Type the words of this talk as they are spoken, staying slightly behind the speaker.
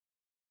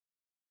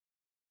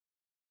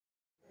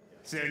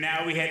So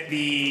now we hit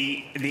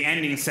the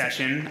ending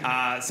session.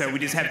 So we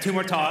just have two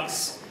more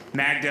talks.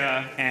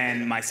 Magda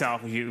and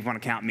myself, if you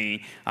want to count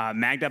me.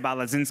 Magda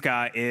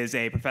Balazinska is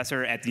a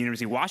professor at the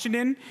University of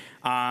Washington.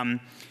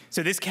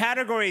 So this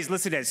category is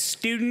listed as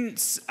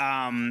students.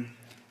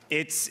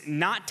 It's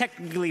not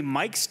technically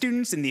Mike's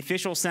students in the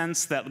official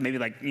sense that maybe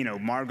like,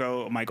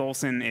 Margot, Mike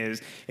Olson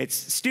is. It's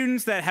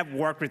students that have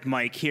worked with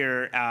Mike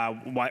here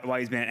while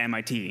he's been at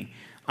MIT.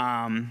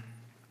 Go,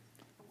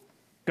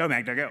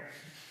 Magda, go.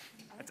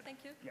 Thank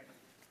you. Yeah.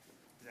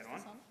 Is that on?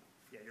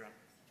 Yeah, you're on.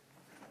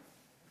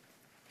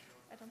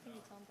 I don't think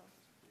it's on, though.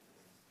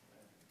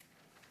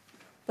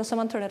 Does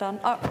someone turn it on?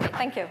 Oh,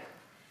 thank you.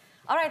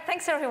 All right,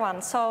 thanks,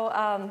 everyone. So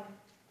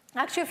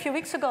actually, a few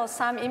weeks ago,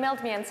 Sam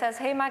emailed me and says,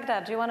 hey,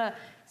 Magda, do you want to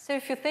say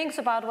a few things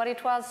about what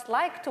it was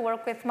like to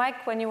work with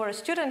Mike when you were a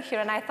student here?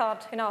 And I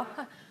thought,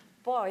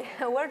 boy,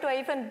 where do I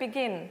even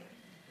begin?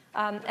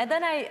 And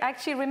then I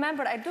actually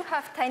remembered I do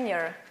have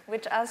tenure,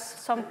 which, as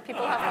some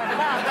people have pointed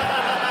out,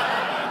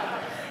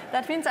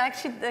 that means I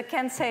actually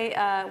can say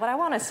what I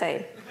want to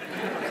say.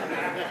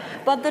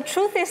 But the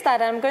truth is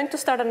that, and I'm going to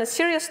start on a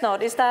serious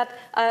note, is that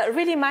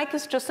really Mike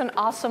is just an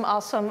awesome,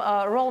 awesome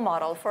role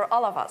model for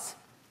all of us.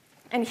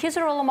 And he's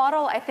a role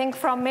model, I think,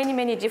 from many,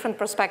 many different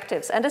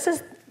perspectives. And this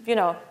is,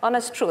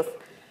 honest truth.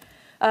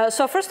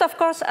 So first, of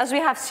course, as we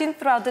have seen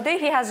throughout the day,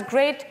 he has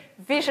great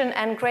vision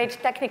and great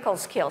technical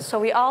skills. So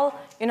we all,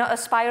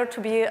 aspire to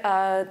be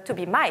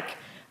Mike.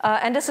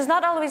 And this is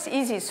not always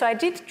easy. So I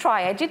did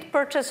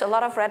purchase a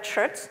lot of red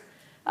shirts.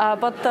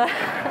 But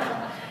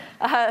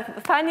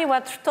finally,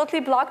 what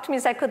totally blocked me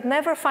is I could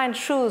never find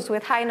shoes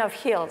with high enough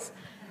heels.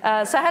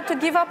 So I had to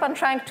give up on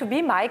trying to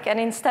be Mike and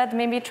instead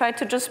maybe try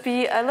to just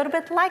be a little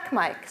bit like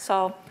Mike.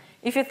 So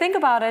if you think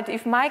about it,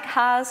 if Mike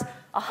has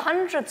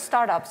 100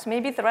 startups,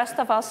 maybe the rest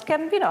of us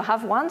can,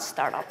 have one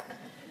startup.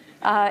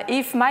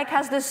 If Mike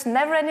has this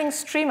never-ending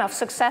stream of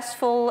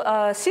successful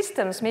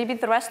systems, maybe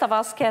the rest of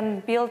us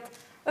can build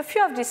a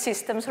few of these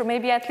systems, or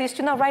maybe at least,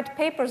 write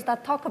papers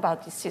that talk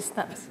about these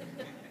systems.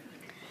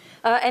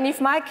 And if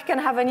Mike can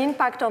have an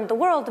impact on the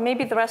world,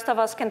 maybe the rest of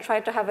us can try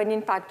to have an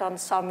impact on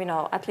some,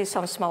 at least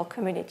some small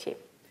community.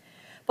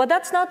 But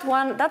that's not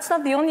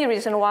the only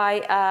reason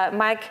why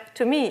Mike,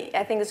 to me,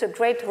 I think is a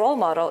great role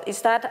model,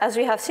 is that, as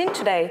we have seen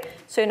today,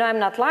 so I'm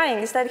not lying,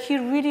 is that he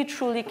really,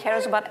 truly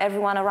cares about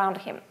everyone around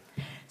him.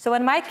 So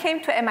when Mike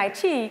came to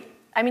MIT,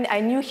 I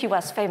knew he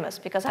was famous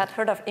because I had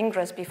heard of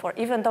Ingress before,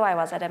 even though I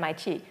was at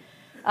MIT.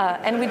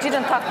 And we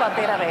didn't talk about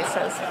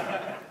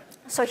databases.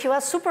 So he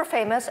was super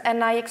famous,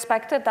 and I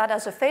expected that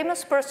as a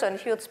famous person,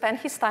 he would spend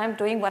his time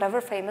doing whatever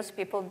famous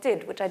people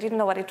did, which I didn't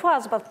know what it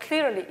was, but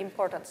clearly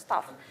important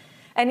stuff.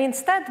 And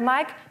instead,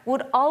 Mike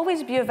would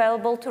always be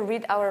available to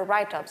read our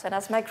write-ups. And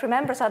as Mike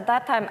remembers, at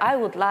that time, I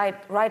would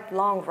write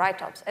long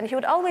write-ups. And he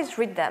would always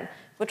read them,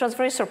 which was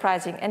very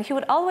surprising. And he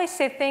would always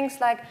say things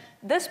like,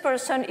 this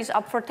person is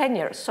up for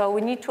tenure, so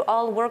we need to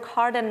all work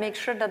hard and make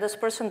sure that this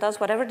person does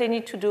whatever they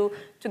need to do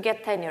to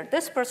get tenure.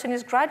 This person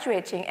is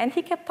graduating. And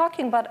he kept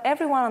talking about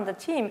everyone on the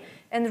team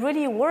and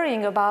really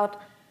worrying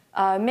about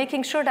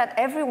making sure that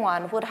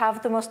everyone would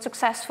have the most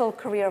successful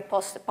career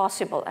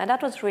possible. And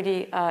that was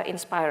really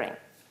inspiring.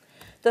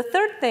 The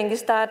third thing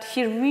is that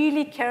he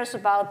really cares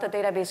about the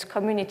database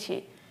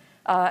community.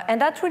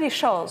 And that really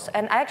shows.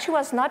 And I actually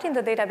was not in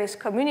the database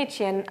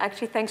community. And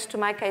actually, thanks to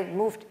Mike, I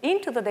moved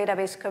into the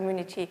database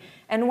community.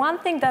 And one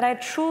thing that I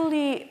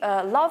truly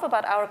love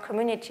about our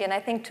community, and I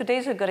think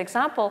today's a good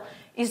example,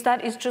 is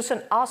that it's just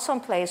an awesome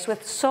place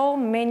with so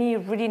many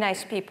really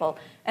nice people.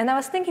 And I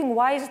was thinking,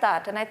 why is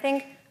that? And I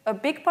think a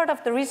big part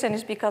of the reason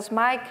is because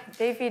Mike,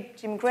 David,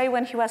 Jim Gray,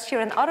 when he was here,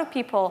 and other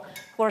people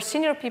who are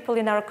senior people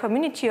in our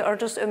community are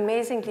just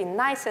amazingly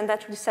nice, and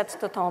that really sets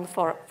the tone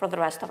for the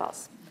rest of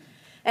us.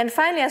 And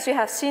finally, as you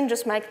have seen,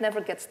 just Mike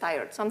never gets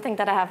tired, something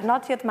that I have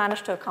not yet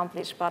managed to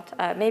accomplish, but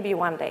maybe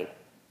one day.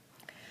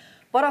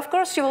 But of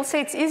course, you will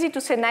say it's easy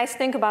to say nice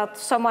things about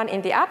someone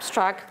in the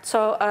abstract,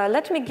 so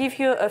let me give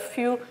you a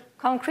few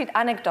concrete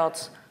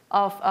anecdotes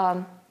of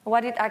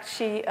what it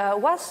actually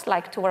was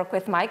like to work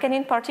with Mike, and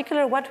in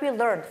particular, what we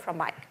learned from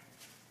Mike.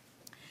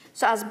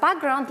 So as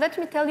background, let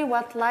me tell you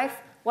what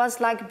life was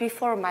like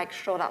before Mike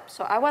showed up.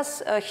 So I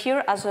was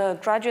here as a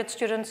graduate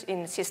student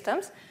in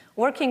systems,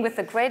 working with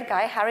a great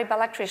guy, Hari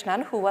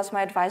Balakrishnan, who was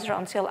my advisor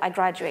until I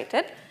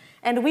graduated.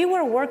 And we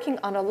were working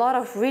on a lot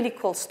of really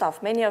cool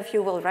stuff. Many of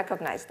you will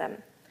recognize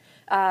them.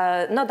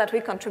 Not that we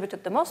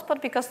contributed the most,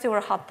 but because they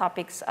were hot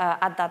topics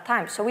at that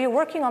time. So we were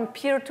working on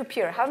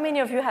peer-to-peer. How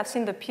many of you have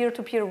seen the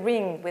peer-to-peer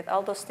ring with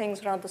all those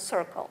things around the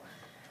circle?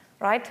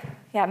 Right?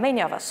 Yeah,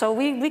 many of us. So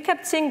we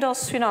kept seeing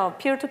those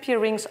peer-to-peer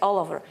rings all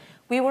over.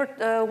 We were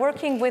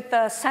working with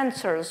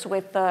sensors,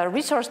 with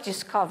resource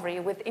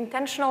discovery, with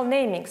intentional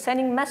naming,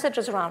 sending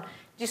messages around,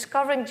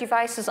 discovering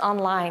devices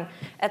online,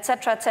 et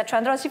cetera, et cetera.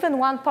 And there was even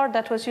one part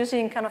that was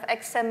using kind of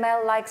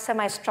XML-like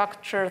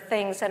semi-structured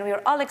things, and we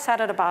were all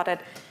excited about it.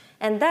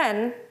 And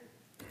then,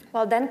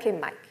 well, then came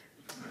Mike.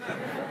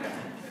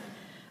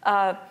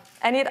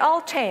 And it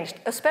all changed,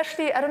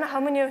 especially, I don't know how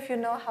many of you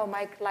know how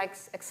Mike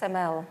likes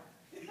XML.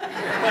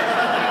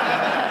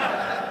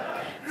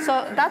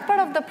 So that part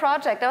of the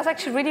project, I was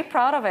actually really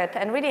proud of it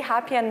and really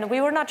happy. And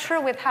we were not sure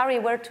with Harry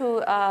where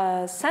to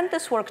send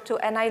this work to.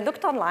 And I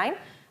looked online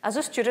as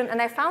a student,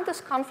 and I found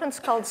this conference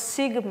called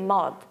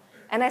SIGMOD.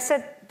 And I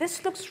said,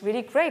 this looks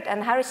really great.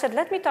 And Harry said,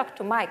 let me talk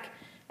to Mike.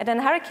 And then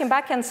Harry came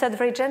back and said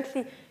very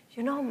gently,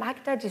 you know,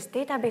 Magda, these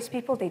database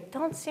people, they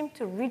don't seem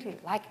to really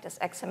like this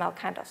XML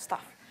kind of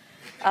stuff.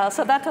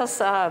 So that was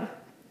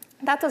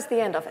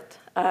the end of it.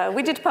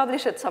 We did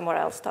publish it somewhere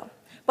else, though.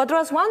 But there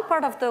was one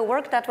part of the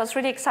work that was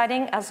really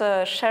exciting as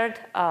a shared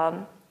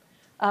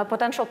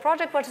potential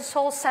project, was this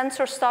whole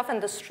sensor stuff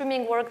and the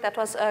streaming work that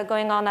was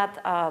going on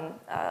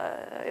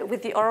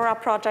with the Aurora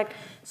project.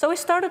 So we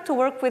started to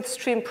work with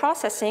stream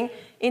processing,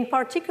 in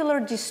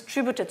particular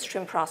distributed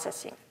stream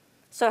processing.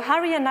 So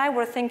Harry and I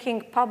were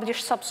thinking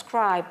publish,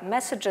 subscribe,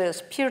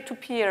 messages,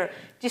 peer-to-peer,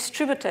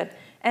 distributed.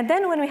 And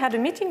then when we had a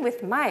meeting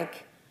with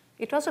Mike,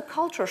 it was a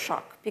culture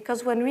shock,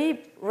 because when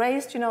we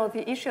raised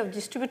the issue of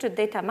distributed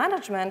data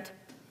management,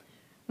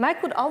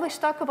 Mike would always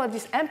talk about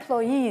these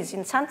employees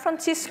in San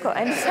Francisco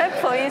and these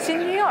employees in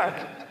New York.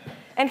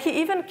 And he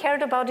even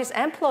cared about his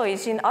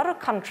employees in other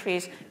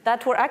countries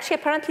that were actually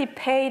apparently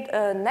paid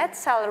a net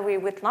salary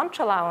with lunch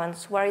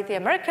allowance, where the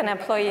American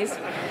employees.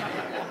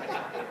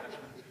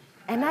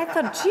 And I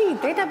thought, gee,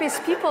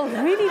 database people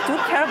really do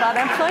care about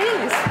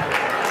employees.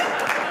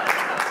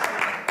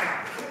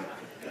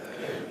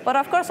 But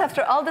of course,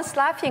 after all this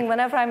laughing,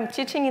 whenever I'm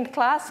teaching in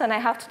class and I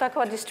have to talk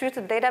about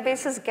distributed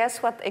databases,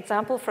 guess what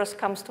example first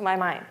comes to my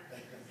mind?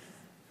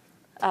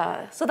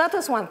 So that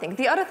was one thing.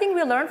 The other thing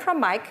we learned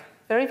from Mike,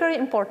 very, very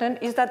important,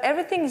 is that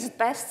everything is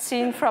best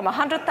seen from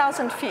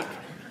 100,000 feet.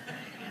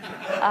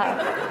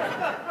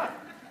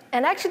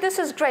 And actually, this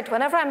is great.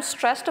 Whenever I'm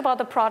stressed about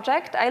the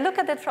project, I look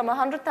at it from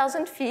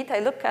 100,000 feet. I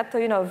look at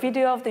the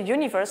video of the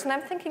universe, and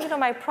I'm thinking,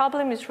 my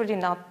problem is really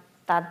not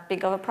that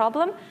big of a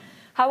problem.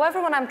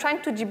 However, when I'm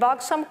trying to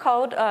debug some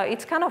code,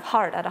 it's kind of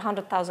hard at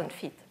 100,000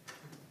 feet.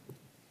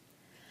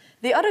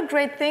 The other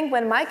great thing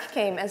when Mike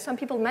came, and some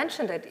people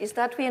mentioned it, is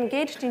that we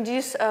engaged in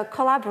these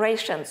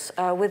collaborations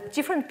with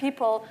different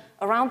people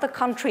around the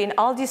country in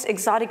all these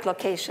exotic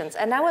locations.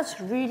 And I was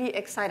really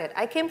excited.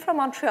 I came from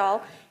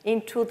Montreal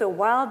into the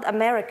wild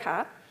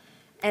America.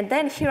 And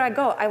then here I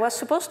go. I was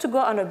supposed to go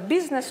on a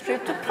business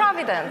trip to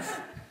Providence.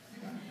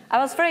 I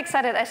was very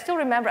excited. I still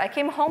remember I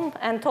came home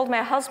and told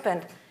my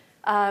husband,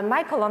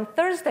 Michael, on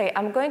Thursday,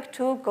 I'm going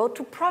to go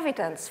to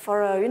Providence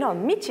for a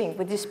meeting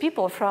with these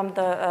people from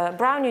the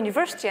Brown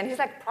University. And he's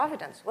like,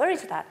 Providence, where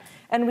is that?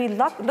 And we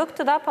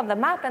looked it up on the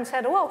map and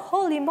said, whoa,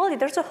 holy moly,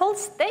 there's a whole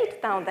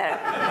state down there.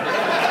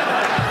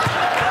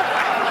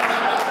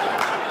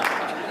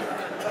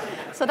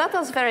 So that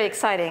was very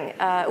exciting.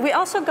 We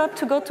also got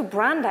to go to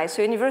Brandeis,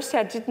 a university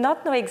I did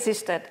not know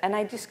existed, and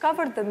I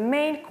discovered the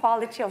main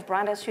quality of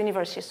Brandeis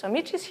University. So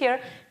Mitch is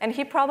here, and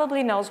he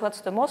probably knows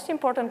what's the most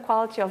important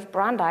quality of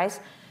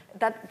Brandeis,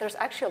 that there's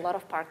actually a lot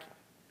of parking.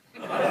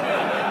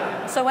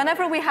 So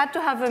whenever we had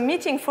to have a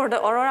meeting for the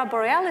Aurora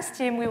Borealis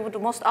team, we would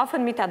most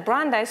often meet at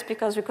Brandeis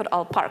because we could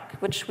all park,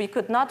 which we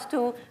could not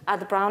do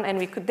at Brown, and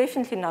we could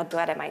definitely not do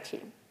at MIT.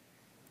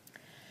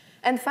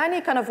 And finally,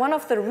 kind of one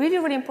of the really,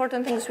 really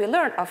important things we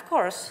learned, of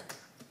course,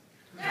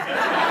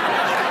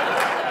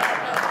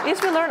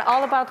 is we learned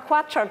all about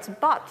quad charts.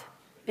 But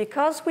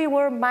because we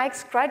were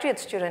Mike's graduate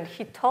student,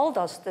 he told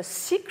us the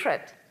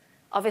secret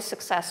of a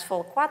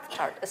successful quad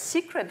chart, a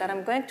secret that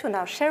I'm going to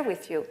now share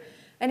with you.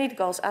 And it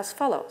goes as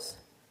follows.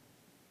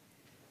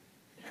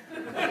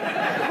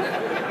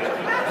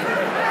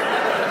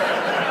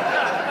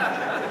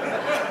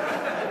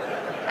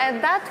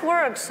 And that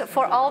works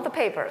for all the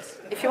papers.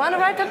 If you want to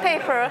write a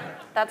paper,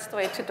 that's the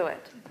way to do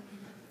it.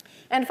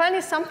 And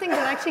finally, something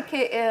that actually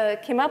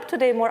came up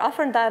today more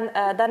often than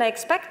I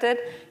expected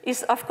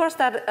is, of course,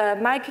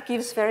 that Mike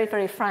gives very,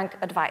 very frank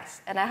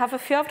advice. And I have a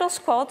few of those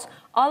quotes.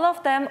 All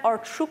of them are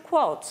true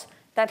quotes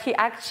that he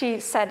actually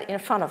said in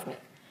front of me.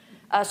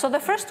 So the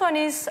first one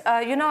is,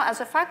 as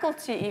a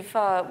faculty, if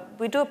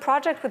we do a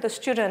project with a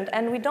student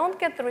and we don't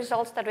get the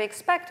results that we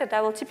expected,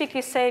 I will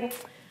typically say,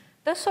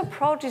 this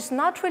approach is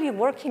not really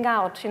working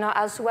out,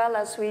 as well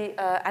as we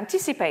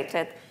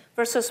anticipated.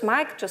 Versus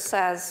Mike just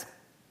says.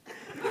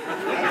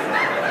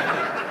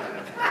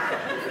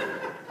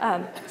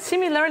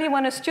 Similarly,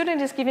 when a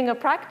student is giving a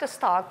practice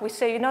talk, we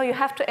say, you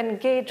have to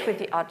engage with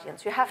the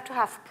audience. You have to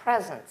have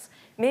presence.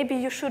 Maybe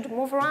you should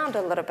move around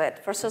a little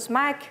bit. Versus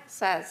Mike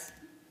says.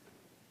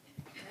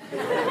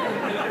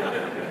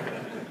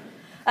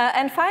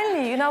 And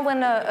finally,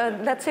 when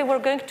let's say we're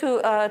going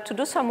to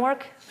do some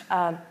work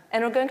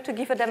and we're going to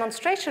give a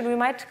demonstration, we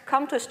might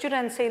come to a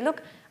student and say,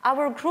 look,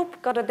 our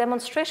group got a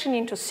demonstration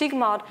into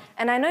SIGMOD,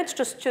 and I know it's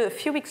just a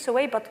few weeks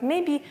away, but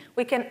maybe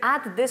we can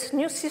add this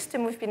new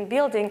system we've been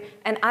building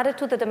and add it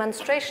to the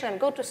demonstration and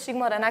go to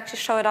SIGMOD and actually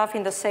show it off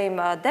in the same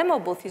demo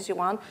booth as you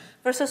want,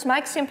 versus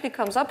Mike simply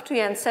comes up to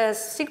you and says,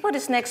 SIGMOD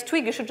is next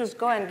week, you should just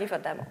go and give a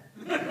demo.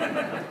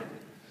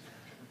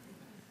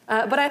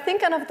 But I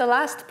think kind of the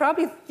last,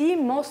 probably the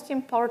most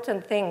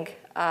important thing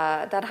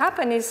that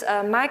happened is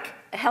Mike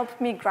helped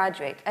me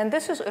graduate. And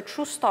this is a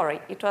true story.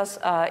 It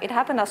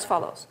happened as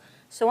follows.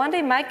 So one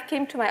day Mike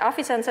came to my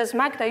office and says,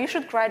 Magda, you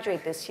should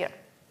graduate this year.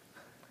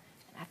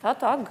 And I thought,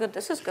 oh, good,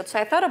 this is good. So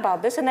I thought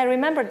about this, and I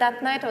remember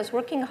that night I was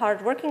working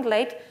hard, working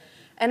late,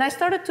 and I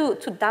started to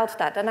doubt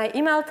that. And I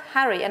emailed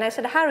Harry, and I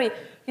said, Harry,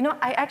 you know,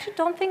 I actually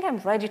don't think I'm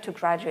ready to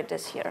graduate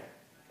this year.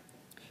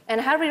 And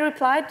Harry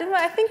replied,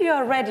 I think you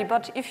are ready,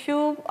 but if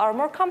you are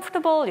more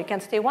comfortable, you can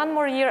stay one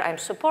more year. I'm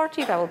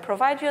supportive. I will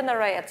provide you an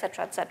array, et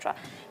cetera, et cetera.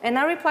 And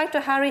I replied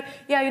to Harry,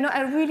 yeah, you know,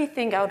 I really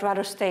think I would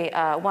rather stay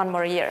one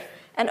more year.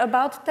 And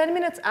about 10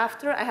 minutes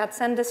after I had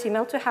sent this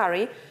email to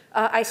Harry,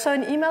 I saw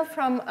an email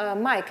from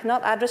Mike,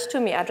 not addressed to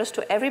me, addressed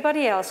to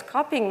everybody else,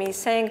 copying me,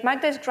 saying,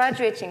 Magda is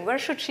graduating. Where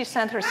should she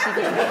send her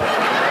CV?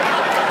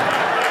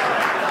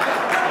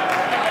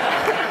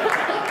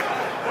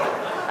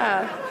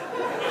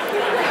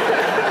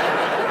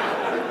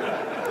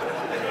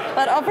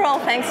 But overall,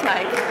 thanks,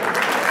 Mike.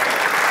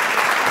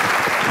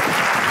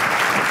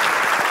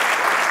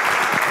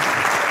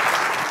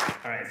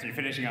 All right, so you're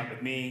finishing up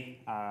with me.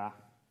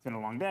 It's been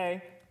a long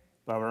day,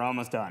 but we're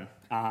almost done.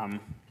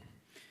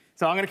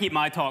 So I'm going to keep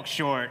my talk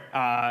short.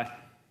 A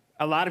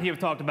lot of you have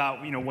talked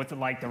about, you know, what's it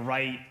like to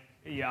write,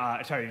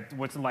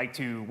 what's it like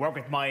to work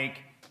with Mike,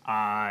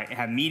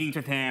 have meetings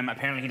with him.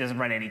 Apparently, he doesn't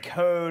write any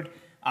code.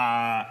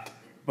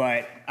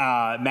 But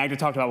Magda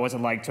talked about what's it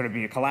like sort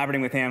of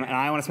collaborating with him, and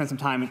I want to spend some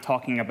time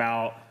talking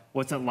about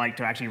what's it like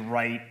to actually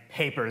write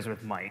papers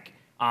with Mike.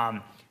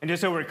 And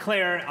just so we're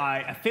clear,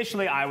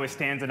 officially I was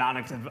Stan's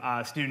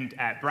anonymous student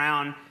at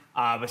Brown,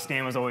 but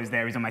Stan was always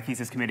there. He was on my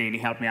thesis committee, and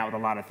he helped me out with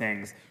a lot of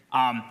things.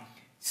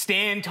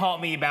 Stan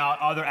taught me about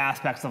other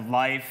aspects of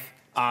life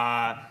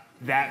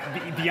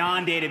that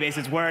beyond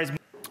databases, whereas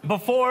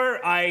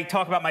before I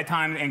talk about my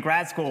time in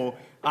grad school,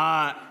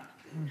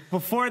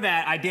 before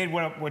that, I did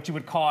what you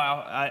would call,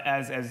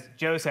 as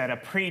Joe said, a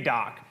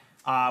pre-doc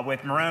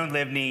with Marone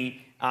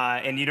Livney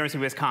in the University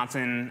of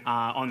Wisconsin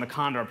on the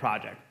Condor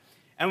project.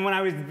 And when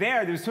I was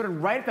there was sort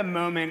of right at the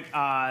moment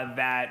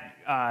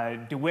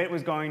that DeWitt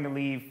was going to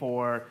leave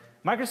for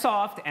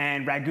Microsoft,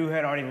 and Raghu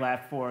had already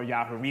left for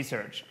Yahoo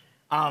Research.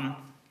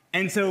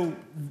 And so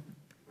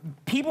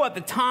people at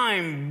the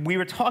time we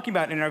were talking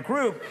about in our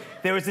group,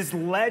 there was this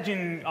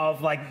legend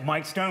of like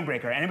Mike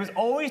Stonebraker, and it was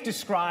always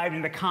described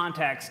in the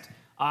context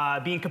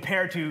being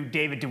compared to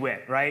David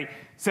DeWitt, right?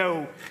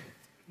 So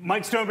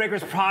Mike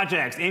Stonebraker's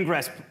projects,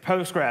 Ingress,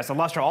 Postgres,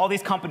 Illustra, all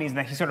these companies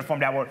that he sort of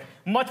formed out were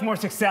much more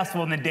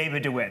successful than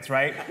David DeWitt's,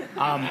 right?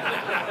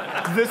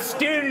 The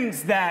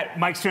students that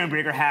Mike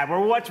Stonebraker had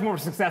were much more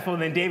successful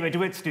than David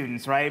DeWitt's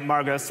students, right?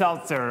 Margot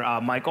Seltzer,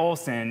 Mike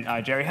Olson,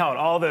 Jerry Held,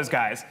 all those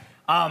guys.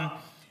 And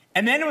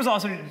then it was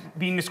also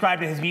being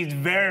described as he's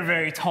very,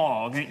 very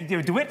tall. You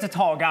know, DeWitt's a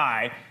tall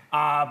guy,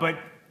 but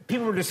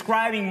people were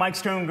describing Mike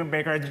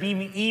Stonebraker as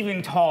being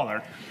even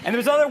taller. And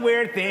there's other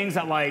weird things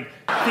that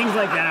things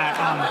like that.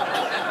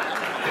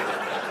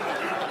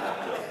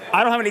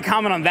 I don't have any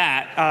comment on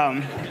that.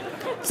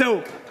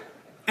 So,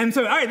 all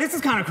right, this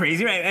is kind of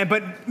crazy, right?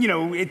 But, you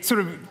know, it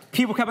sort of,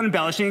 people kept on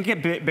embellishing and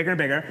get bigger and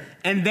bigger.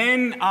 And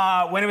then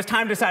when it was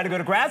time to decide to go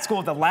to grad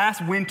school, the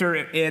last winter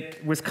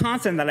at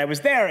Wisconsin that I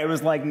was there, it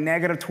was like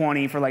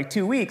 -20 for like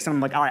 2 weeks. And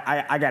I'm like, all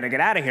right, I got to get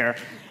out of here.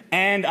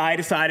 And I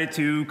decided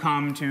to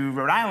come to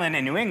Rhode Island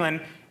and New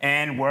England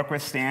and work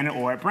with Stan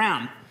or at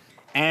Brown.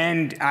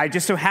 And I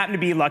just so happened to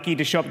be lucky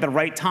to show up at the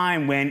right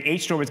time when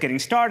HStore was getting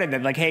started. They're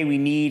like, hey, we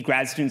need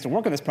grad students to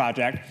work on this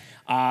project.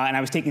 And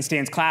I was taking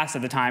Stan's class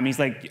at the time. He's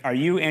like, are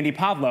you Andy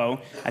Pavlo?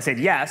 I said,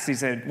 yes. He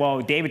said,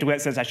 well, David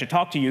DeWitt says I should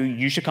talk to you.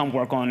 You should come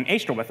work on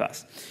HStore with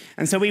us.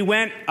 And so we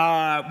went,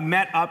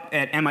 met up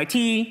at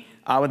MIT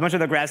with a bunch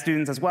of other grad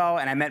students as well.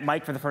 And I met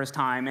Mike for the first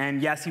time.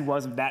 And yes, he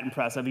was that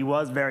impressive. He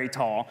was very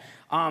tall.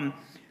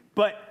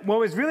 But what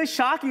was really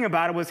shocking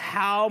about it was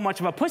how much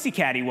of a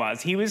pussycat he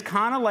was. He was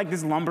kind of like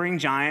this lumbering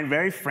giant,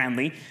 very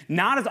friendly,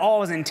 not at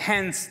all as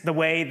intense the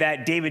way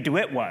that David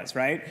DeWitt was,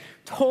 right?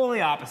 Totally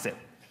opposite.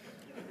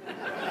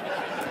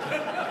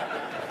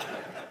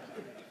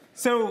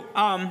 So,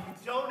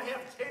 don't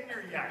have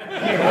tenure yet.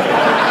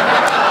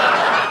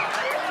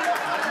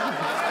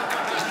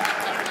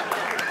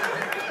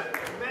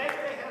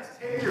 Magda has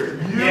tenure.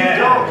 You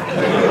don't.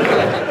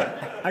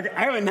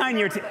 I have a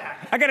 9-year.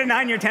 I got a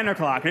 9-year tenure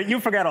clock. You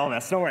forget all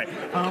this. Don't worry.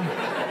 All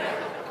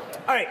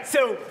right.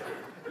 So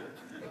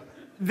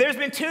there's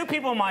been 2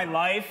 people in my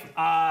life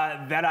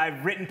that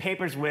I've written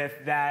papers with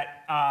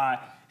that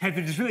have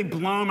just really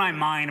blown my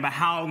mind about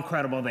how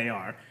incredible they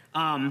are.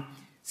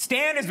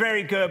 Stan is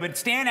very good, but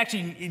Stan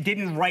actually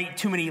didn't write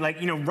too many,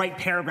 write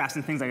paragraphs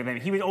and things like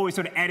that. He would always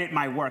sort of edit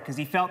my work because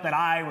he felt that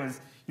I was,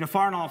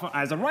 far enough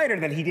as a writer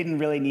that he didn't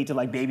really need to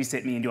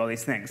babysit me and do all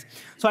these things.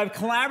 So I've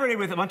collaborated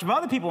with a bunch of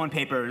other people on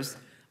papers,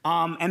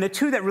 and the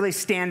 2 that really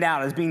stand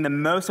out as being the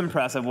most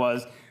impressive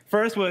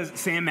first was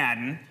Sam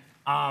Madden.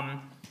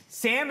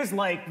 Sam is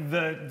like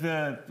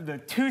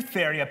the tooth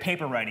fairy of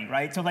paper writing,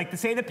 right? So to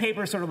say the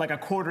paper is sort of like a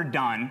quarter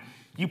done.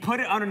 You put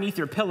it underneath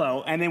your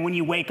pillow, and then when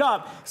you wake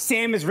up,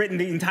 Sam has written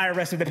the entire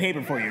rest of the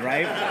paper for you,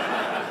 right?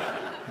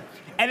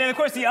 And then, of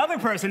course, the other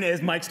person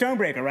is Mike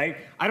Stonebraker, right?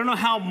 I don't know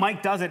how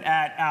Mike does it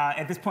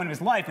at this point of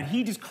his life, but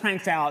he just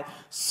cranks out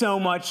so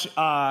much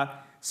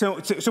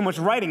much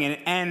writing in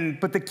it.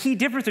 But the key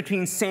difference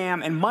between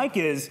Sam and Mike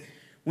is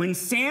when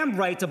Sam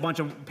writes a bunch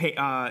of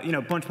part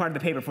of the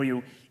paper for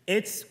you,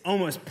 it's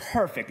almost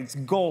perfect. It's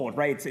gold,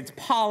 right? It's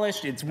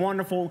polished. It's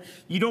wonderful.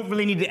 You don't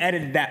really need to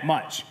edit it that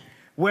much.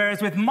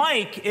 Whereas with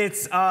Mike,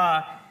 it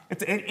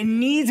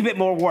needs a bit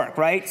more work,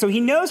 right? So he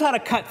knows how to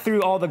cut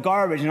through all the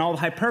garbage and all the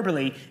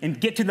hyperbole and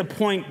get to the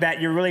point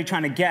that you're really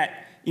trying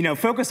to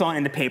focus on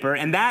in the paper,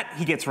 and that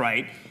he gets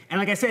right. And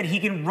like I said, he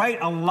can write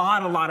a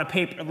lot of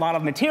paper, a lot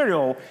of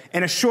material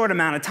in a short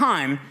amount of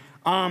time.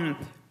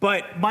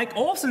 But Mike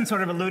Olson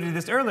sort of alluded to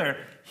this earlier.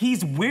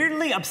 He's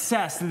weirdly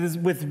obsessed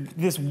with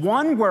this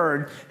one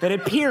word that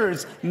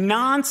appears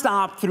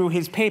nonstop through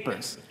his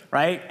papers,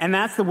 right? And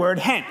that's the word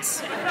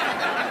hence.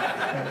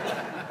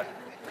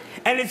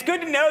 And it's good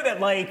to know that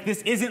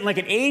this isn't like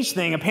an age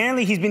thing.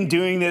 Apparently he's been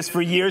doing this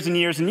for years and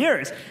years and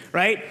years,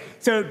 right?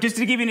 So just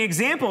to give you an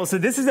example, so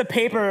this is a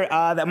paper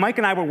that Mike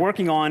and I were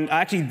working on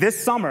actually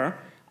this summer.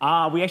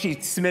 We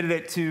actually submitted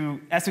it to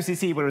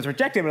SOCC, but it was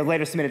rejected, but it was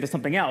later submitted to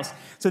something else.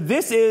 So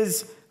this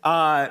is,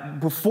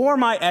 before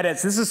my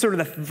edits, this is sort of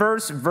the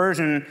first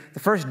version, the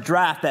first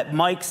draft that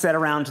Mike sent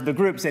around to the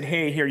group, said,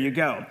 hey, here you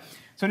go.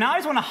 So now I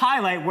just want to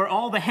highlight where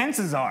all the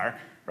hences are,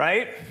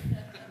 right?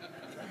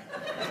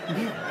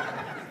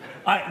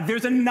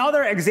 There's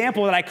another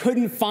example that I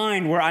couldn't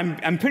find where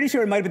I'm pretty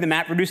sure it might have been the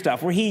MapReduce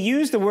stuff, where he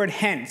used the word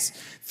hence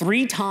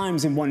 3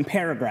 times in one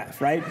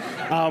paragraph, right?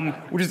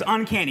 Which is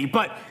uncanny.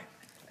 But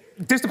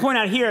just to point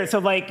out here,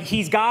 so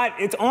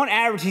it's on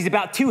average, he's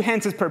about 2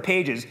 hences per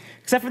pages.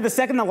 Except for the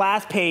second to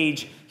last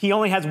page, he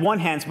only has 1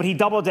 hence, but he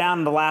doubled down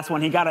on the last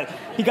one. He got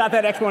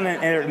that extra one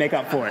and make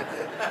up for it,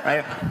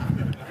 right?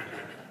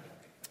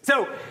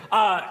 So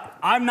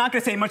I'm not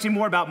going to say much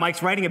more about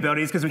Mike's writing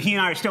abilities because he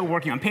and I are still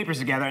working on papers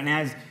together, and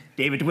as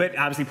David DeWitt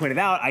obviously pointed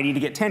out, I need to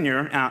get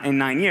tenure in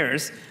 9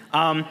 years.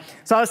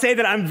 So I'll say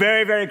that I'm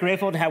very, very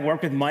grateful to have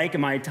worked with Mike in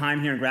my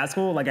time here in grad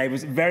school. It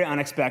was very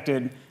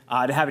unexpected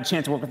to have a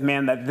chance to work with a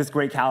man that this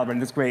great caliber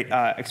and this great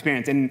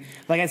experience. And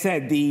like I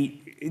said,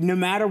 no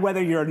matter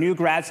whether you're a new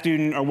grad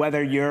student or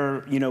whether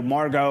you're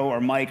Margot or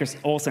Mike or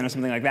Olson or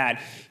something like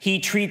that, he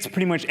treats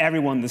pretty much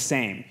everyone the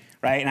same,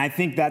 right? And I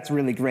think that's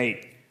really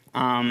great.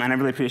 And I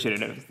really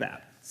appreciated it with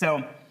that.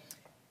 So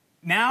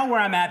now where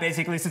I'm at,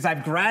 basically, since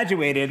I've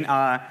graduated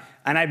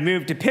and I've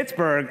moved to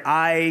Pittsburgh,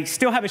 I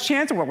still have a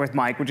chance to work with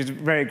Mike, which is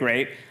very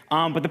great.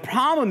 But the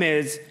problem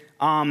is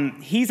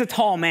he's a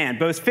tall man,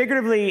 both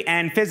figuratively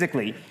and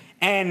physically.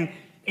 And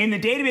in the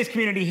database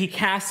community, he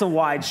casts a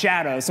wide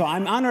shadow. So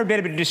I'm under a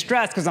bit of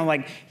distress because I'm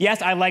like,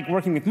 yes, I like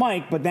working with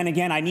Mike, but then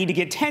again, I need to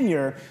get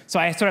tenure, so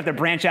I sort of have to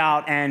branch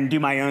out and do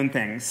my own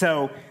thing.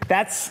 So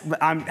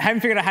I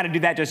haven't figured out how to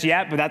do that just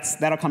yet, but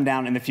that'll come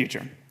down in the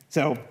future.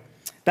 So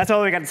that's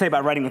all I got to say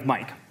about writing with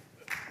Mike.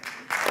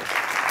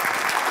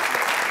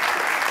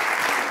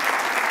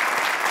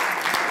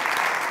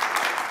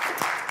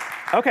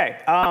 Okay,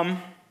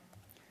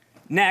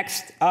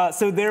 next,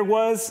 so there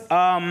was,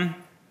 when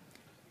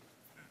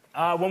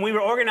we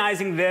were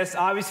organizing this,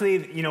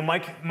 obviously,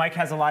 Mike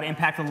has a lot of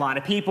impact on a lot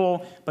of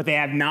people, but they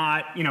have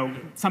not,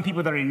 some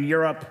people that are in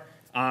Europe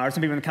or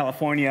some people in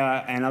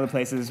California and other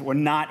places were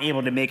not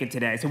able to make it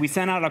today. So we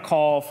sent out a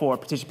call for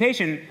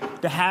participation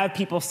to have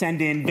people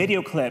send in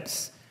video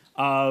clips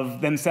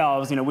of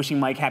themselves, wishing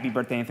Mike happy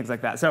birthday and things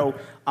like that. So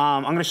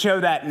I'm going to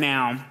show that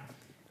now,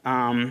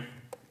 and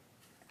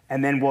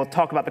then we'll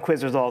talk about the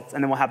quiz results,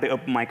 and then we'll have the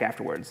open mic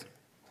afterwards.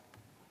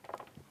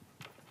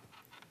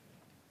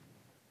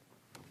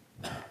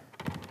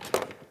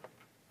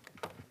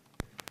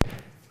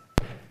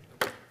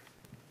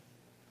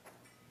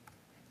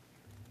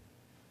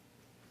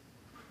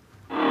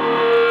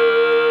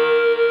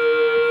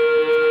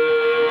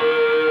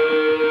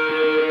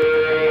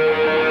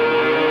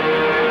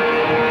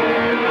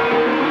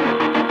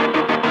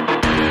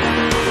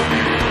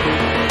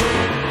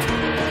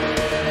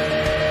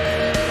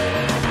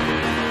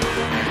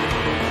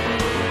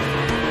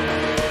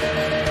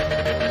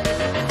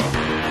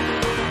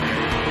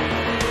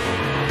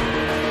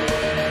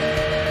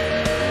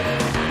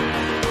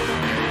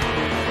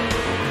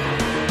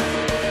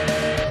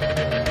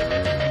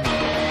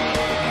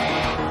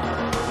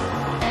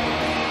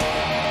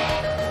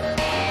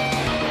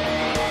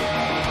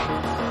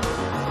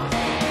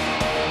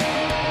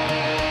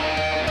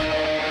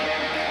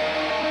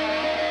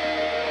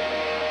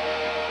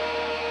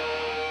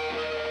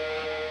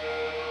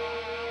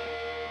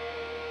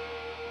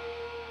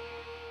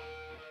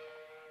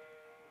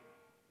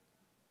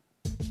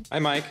 Hi,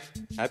 Mike.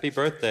 Happy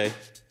birthday.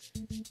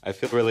 I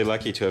feel really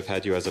lucky to have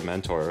had you as a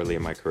mentor early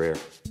in my career.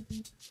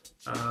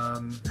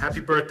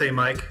 Happy birthday,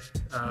 Mike.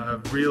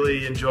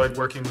 Really enjoyed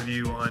working with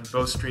you on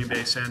both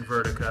Streambase and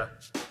Vertica.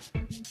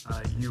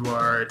 You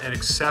are an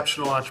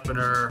exceptional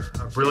entrepreneur,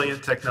 a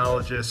brilliant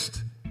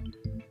technologist,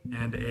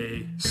 and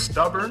a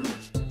stubborn,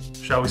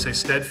 shall we say,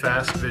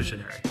 steadfast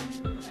visionary.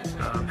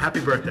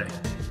 Happy birthday.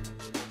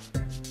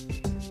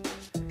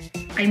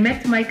 I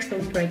met Mike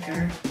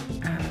Stonebraker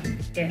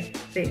at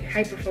the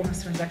High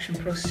Performance Transaction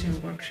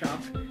Processing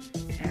Workshop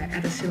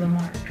at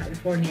Asilomar,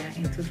 California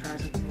in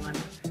 2001.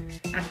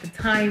 At the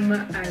time,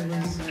 I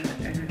was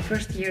a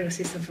first-year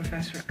assistant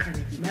professor at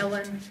Carnegie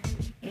Mellon,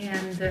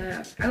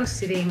 and I was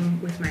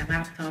sitting with my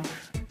laptop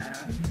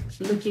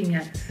looking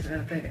at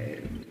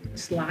the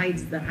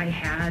slides that I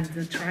had,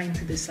 trying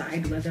to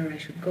decide whether I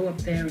should go up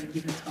there and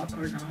give a talk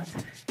or not.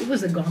 It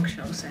was a gong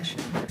show session,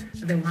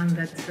 the one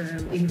that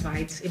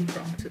invites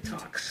impromptu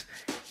talks.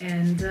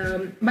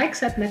 And Mike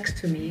sat next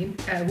to me.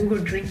 We were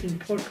drinking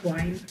port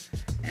wine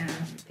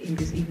in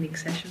these evening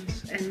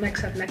sessions. And Mike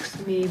sat next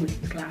to me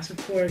with a glass of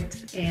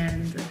port,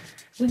 and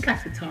we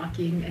got to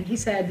talking. And he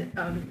said,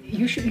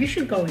 you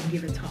should go and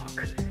give a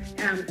talk.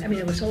 I mean,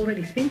 I was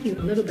already thinking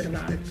a little bit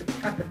about it, but the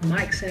fact that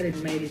Mike said it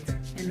made it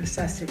a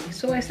necessity.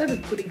 So I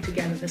started putting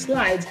together the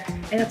slides.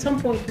 And at some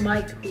point,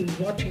 Mike, who was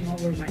watching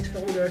over my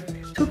shoulder,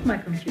 took my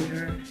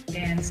computer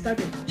and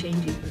started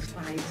changing the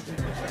slides,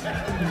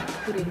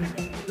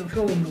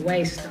 throwing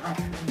away stuff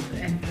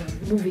and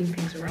moving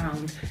things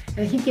around.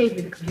 And he gave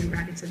me the computer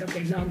back and said,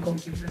 okay, now go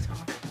give the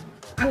talk.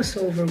 I was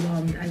so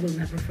overwhelmed, I will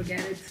never forget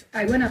it.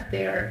 I went up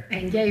there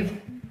and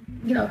gave,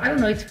 I don't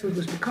know if it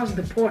was because of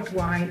the port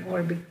wine or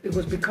it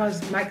was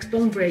because Mike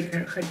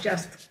Stonebraker had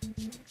just,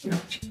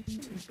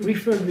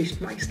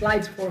 refurbished my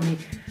slides for me.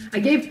 I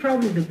gave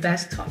probably the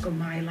best talk of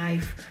my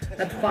life,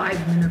 that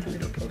 5-minute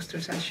little poster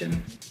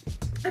session.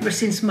 Ever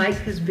since, Mike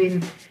has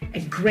been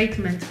a great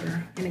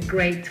mentor and a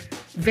great,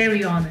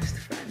 very honest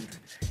friend.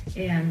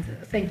 And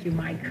thank you,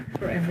 Mike,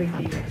 for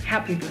everything.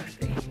 Happy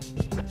birthday.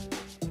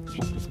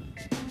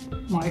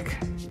 Mike,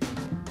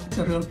 it's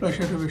a real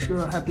pleasure to wish you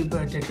a happy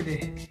birthday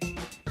today.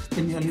 It's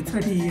been nearly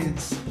 30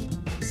 years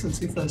since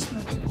we first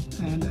met,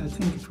 and I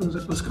think it was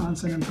at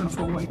Wisconsin in front of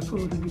a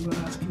whiteboard, and you were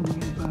asking me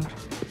about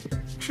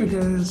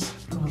triggers,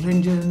 roll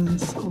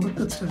engines, all the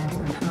good stuff,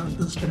 and how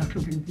this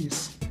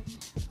directory-based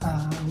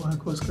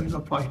work was going to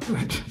apply to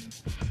it.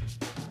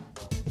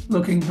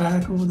 Looking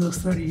back over those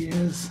 30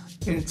 years,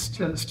 it's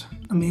just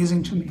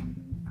amazing to me,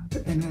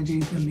 the energy,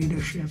 the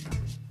leadership,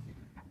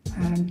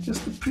 and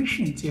just the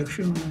prescience you have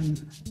shown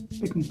in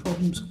picking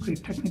problems of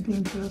great technical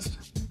interest,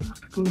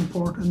 practical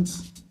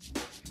importance,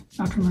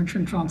 not to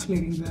mention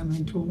translating them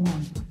into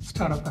one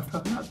startup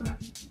after another.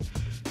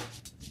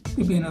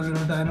 You've been a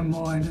real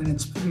dynamo and an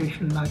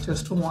inspiration, not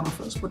just to one of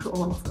us, but to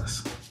all of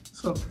us.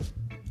 So,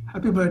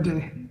 happy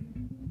birthday.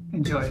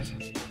 Enjoy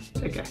it.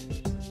 Take care.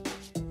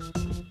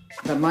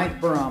 The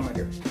Mike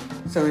barometer.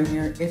 So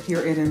if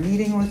you're in a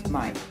meeting with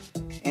Mike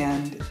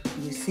and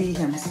you see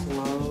him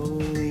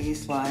slowly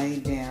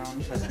slide down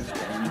because he's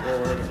getting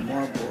bored and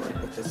more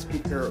bored with the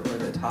speaker or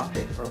the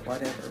topic or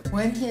whatever,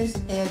 when his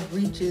head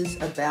reaches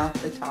about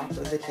the top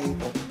of the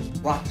table,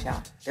 watch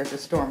out, there's a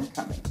storm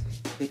coming,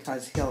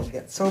 because he'll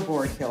get so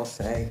bored he'll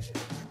say,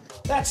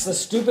 "That's the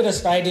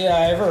stupidest idea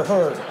I ever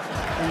heard."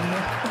 And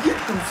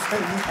so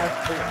you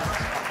have to watch.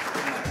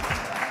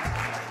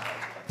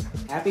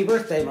 Happy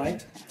birthday,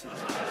 Mike.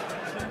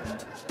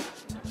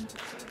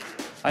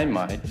 Hi,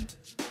 Mike.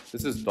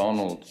 This is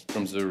Donald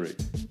from Zurich.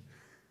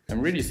 I'm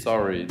really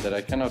sorry that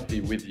I cannot be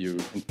with you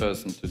in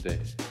person today.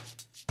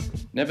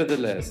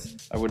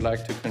 Nevertheless, I would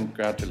like to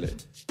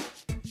congratulate.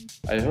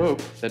 I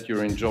hope that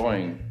you're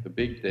enjoying the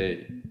big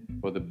day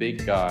for the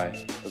big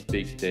guy of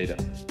big data.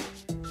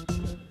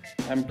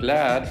 I'm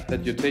glad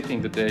that you're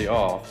taking the day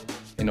off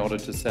in order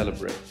to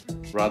celebrate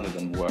rather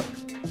than work.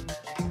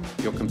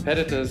 Your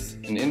competitors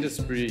in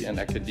industry and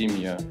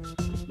academia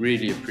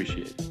really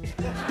appreciate it.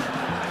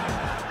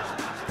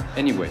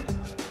 Anyway,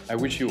 I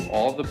wish you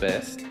all the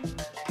best,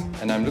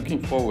 and I'm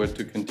looking forward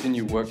to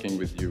continue working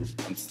with you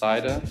on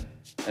Stata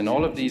and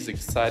all of these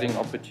exciting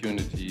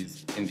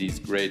opportunities in these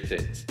great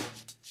days.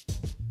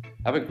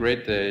 Have a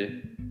great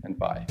day, and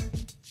bye.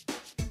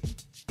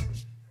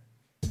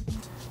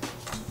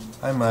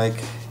 Hi,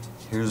 Mike.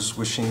 Here's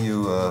wishing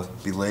you a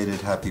belated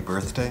happy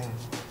birthday.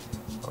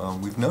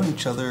 We've known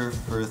each other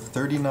for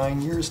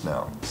 39 years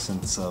now,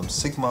 since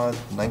Sigma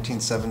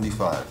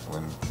 1975,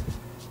 when,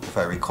 if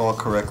I recall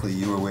correctly,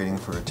 you were waiting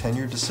for a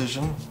tenure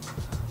decision,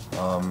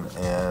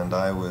 and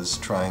I was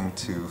trying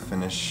to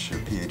finish a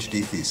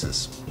PhD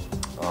thesis.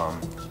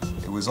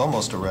 It was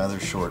almost a rather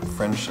short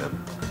friendship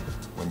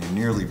when you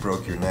nearly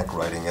broke your neck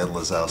riding Ed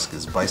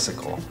Lazowska's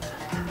bicycle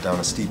down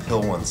a steep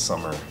hill one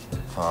summer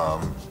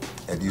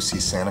at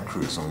UC Santa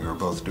Cruz when we were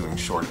both doing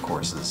short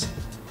courses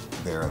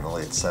there in the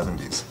late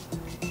 70s.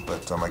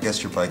 But I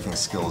guess your biking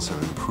skills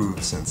have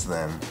improved since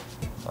then,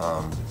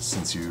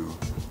 since you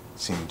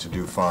seem to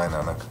do fine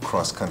on a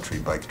cross-country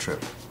bike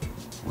trip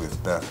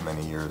with Beth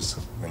many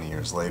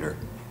years later.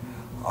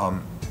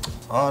 On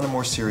a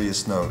more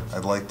serious note,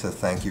 I'd like to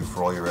thank you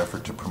for all your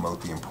effort to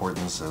promote the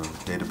importance of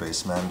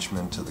database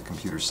management to the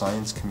computer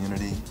science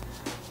community,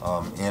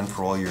 and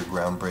for all your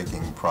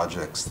groundbreaking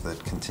projects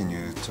that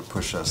continue to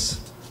push us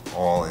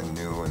all in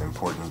new and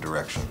important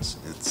directions.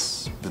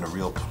 It's been a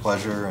real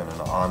pleasure and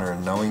an honor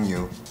knowing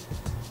you,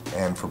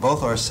 and for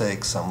both our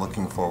sakes, I'm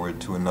looking forward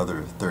to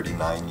another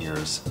 39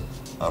 years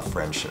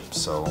friendship.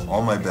 So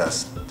all my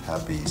best.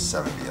 Happy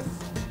 70th.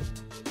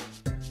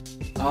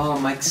 Oh,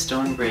 Mike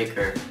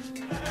Stonebraker.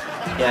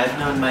 Yeah, I've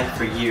known Mike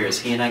for years.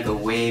 He and I go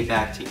way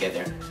back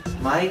together.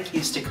 Mike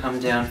used to come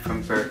down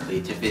from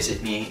Berkeley to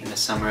visit me in the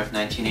summer of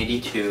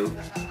 1982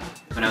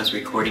 when I was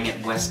recording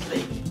at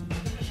Westlake.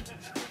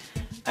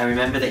 I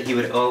remember that he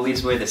would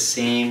always wear the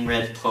same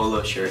red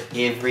polo shirt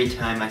every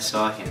time I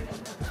saw him.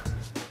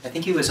 I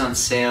think he was on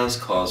sales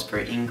calls for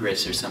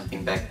Ingress or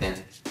something back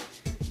then.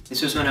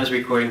 This was when I was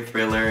recording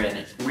Thriller, and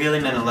it really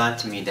meant a lot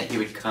to me that he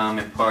would come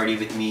and party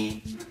with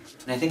me.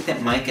 And I think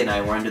that Mike and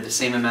I were under the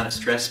same amount of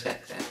stress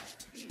back then.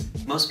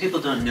 Most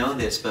people don't know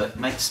this, but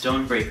Mike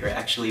Stonebraker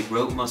actually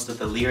wrote most of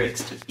the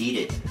lyrics to Beat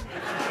It.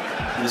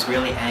 He was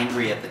really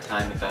angry at the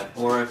time about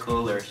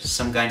Oracle or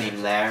some guy named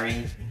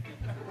Larry.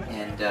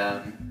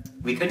 And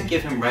we couldn't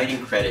give him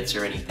writing credits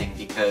or anything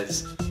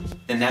because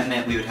then that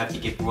meant we would have to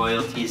give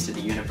royalties to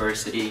the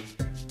university.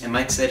 And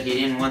Mike said he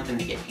didn't want them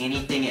to get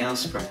anything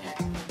else from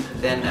him.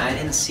 But then I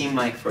didn't see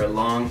Mike for a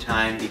long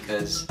time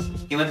because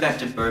he went back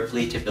to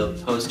Berkeley to build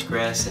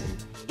Postgres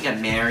and he got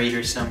married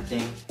or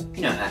something.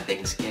 You know how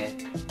things get.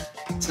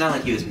 It's not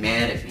like he was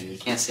mad at me. You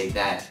can't say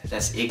that.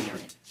 That's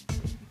ignorant.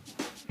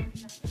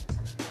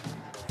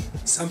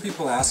 Some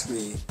people ask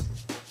me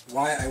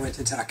why I went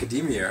into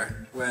academia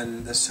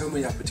when there's so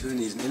many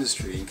opportunities in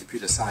industry and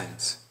computer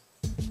science.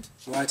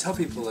 What I tell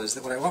people is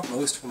that what I want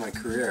most for my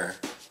career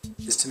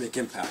is to make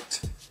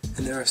impact.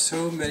 And there are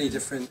so many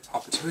different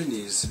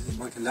opportunities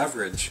one can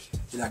leverage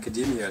in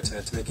academia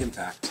to make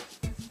impact.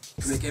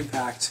 You can make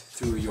impact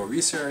through your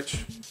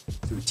research,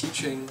 through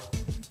teaching,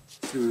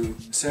 through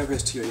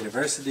service to your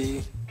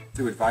university,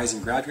 through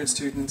advising graduate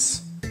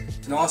students,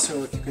 and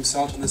also if you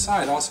consult on the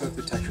side, also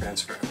through tech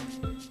transfer.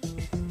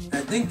 And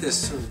I think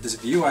this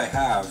view I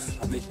have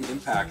of making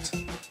impact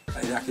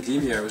in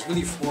academia was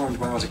really formed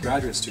when I was a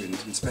graduate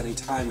student and spending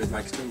time with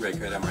Mike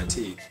Stonebraker at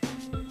MIT.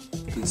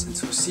 And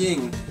so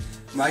seeing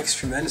Mike's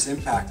tremendous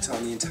impact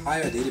on the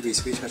entire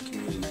database research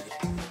community,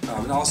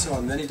 and also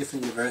on many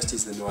different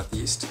universities in the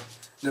Northeast,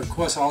 and of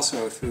course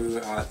also through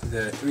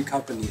the 3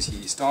 companies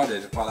he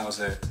started while I was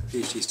a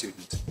PhD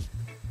student.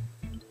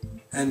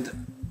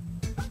 And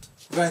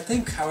what I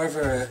think,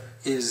 however,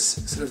 is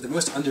sort of the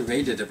most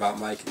underrated about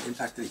Mike and the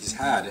impact that he's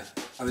had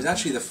was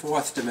actually the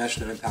 4th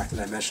dimension of impact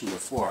that I mentioned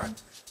before,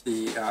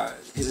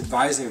 his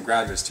advising of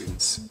graduate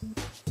students.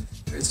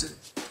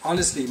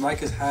 Honestly, Mike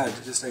has had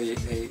just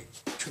a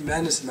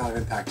tremendous amount of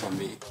impact on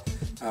me.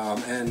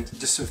 And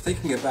just sort of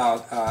thinking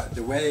about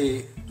the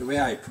way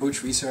I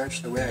approach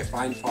research, the way I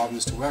find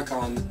problems to work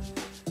on,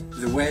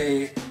 the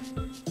way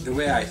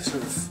I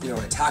sort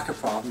of attack a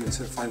problem and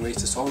sort of find ways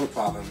to solve a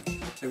problem,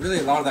 and really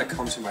a lot of that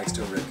comes from Mike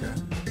Stonebraker.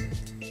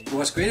 But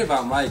what's great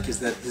about Mike is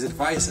that his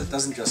advice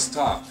doesn't just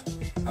stop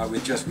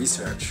with just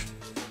research.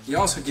 He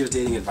also gives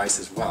dating advice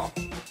as well.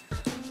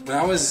 When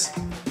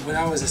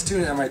I was a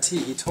student at MIT,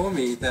 he told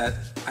me that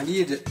I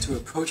needed to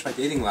approach my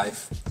dating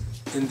life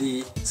in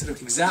the sort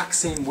of exact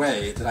same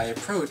way that I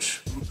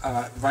approach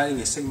writing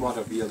a Sigma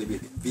or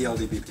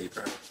VLDB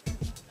paper.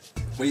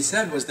 What he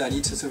said was that I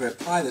need to sort of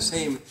apply the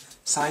same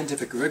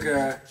scientific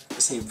rigor,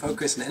 the same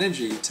focus and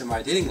energy to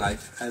my dating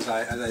life as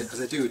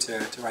I do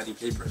to writing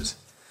papers.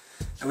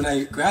 And when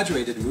I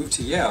graduated and moved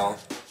to Yale,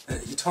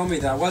 he told me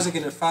that I wasn't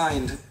going to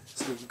find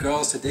sort of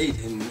girls to date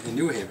in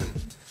New Haven.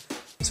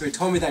 So he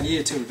told me that I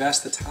needed to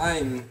invest the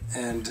time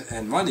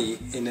and money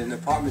in an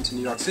apartment in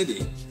New York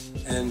City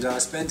and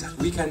spent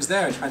weekends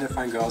there trying to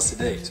find girls to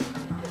date.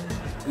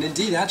 And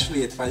indeed,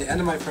 actually, by the end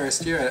of my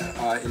first year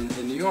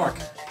in New York,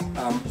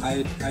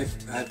 I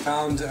had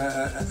found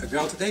a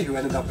girl to date who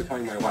ended up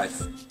becoming my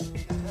wife.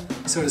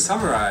 So to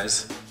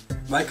summarize,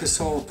 Mike has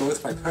solved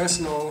both my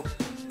personal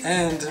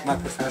and my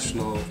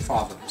professional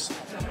problems.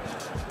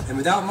 And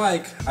without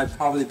Mike, I'd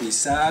probably be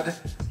sad,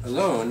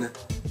 alone,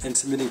 and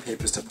submitting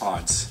papers to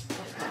pods.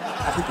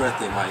 Happy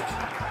birthday, Mike,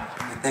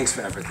 and thanks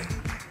for everything.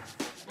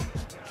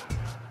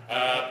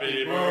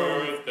 Happy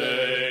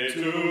birthday to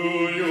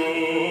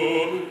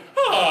you.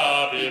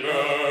 Happy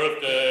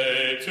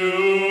birthday to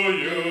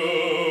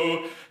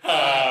you.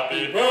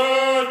 Happy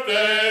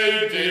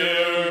birthday,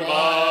 dear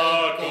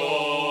Michael.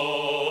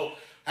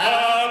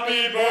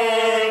 Happy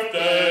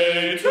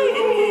birthday to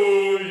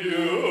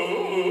you.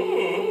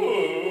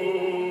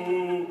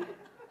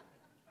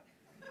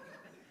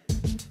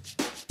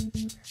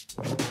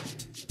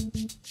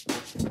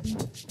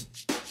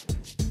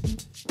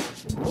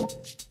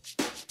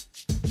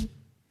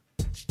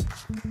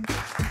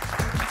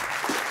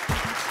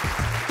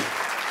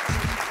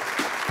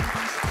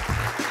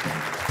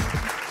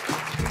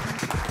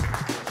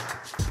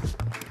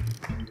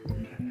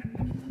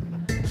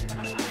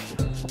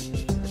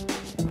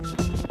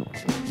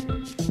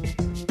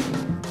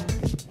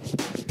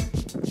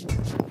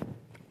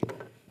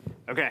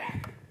 Okay.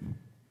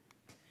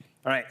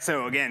 All right,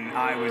 so again,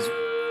 I was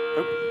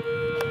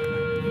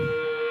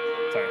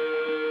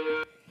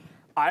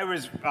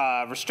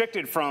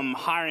restricted from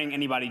hiring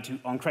anybody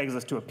on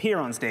Craigslist to appear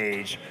on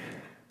stage,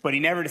 but he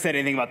never said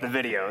anything about the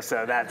video,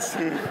 so that's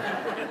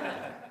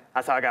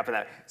how I got for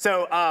that.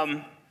 So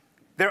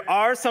There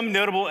are some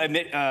notable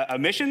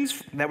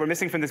omissions that we're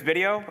missing from this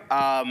video.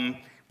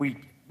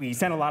 We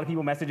sent a lot of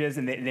people messages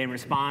and they didn't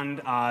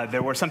respond.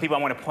 There were some people I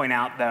want to point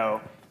out,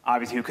 though,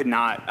 obviously, who could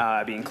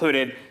not be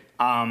included.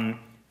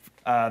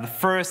 The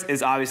first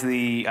is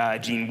obviously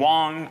Gene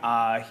Wong.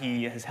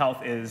 His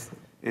health is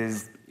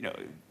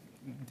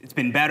it's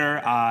been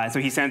better, so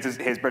he sends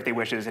his birthday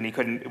wishes, and he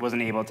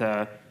wasn't able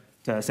to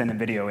send a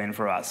video in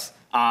for us.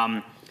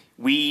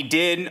 We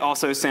did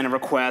also send a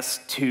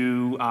request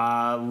to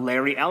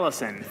Larry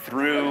Ellison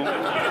through.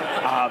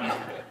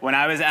 When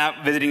I was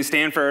out visiting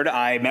Stanford,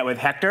 I met with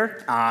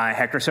Hector.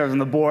 Hector serves on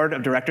the board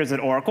of directors at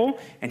Oracle,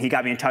 and he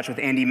got me in touch with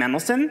Andy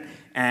Mendelsohn.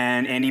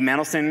 And Andy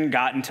Mendelsohn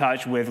got in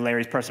touch with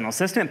Larry's personal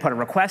assistant, put a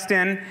request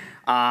in,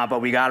 but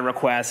we got a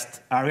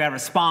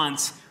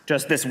response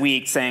just this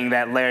week saying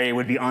that Larry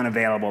would be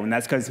unavailable, and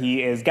that's because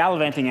he is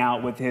gallivanting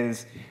out with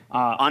his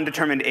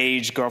undetermined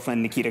age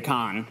girlfriend, Nikita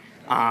Khan.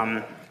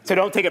 So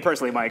don't take it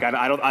personally, Mike.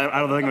 I don't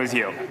think it was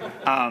you.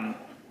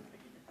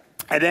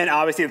 And then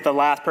obviously the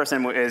last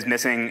person is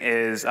missing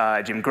is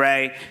Jim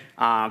Gray,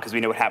 because we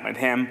know what happened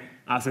with him.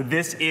 So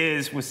this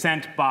was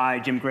sent by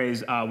Jim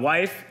Gray's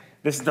wife.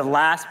 This is the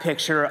last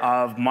picture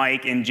of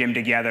Mike and Jim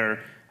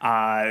together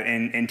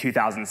in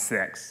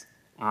 2006.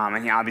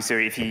 And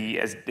obviously,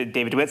 as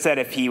David DeWitt said,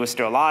 if he was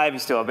still alive,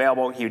 he's still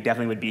available, he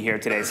definitely would be here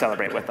today to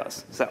celebrate with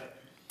us. So,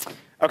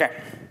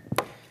 okay.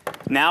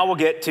 Now we'll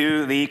get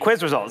to the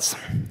quiz results.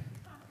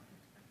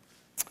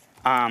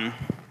 All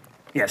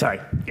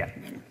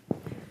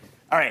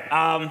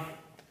right.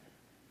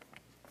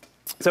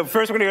 So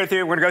first we're going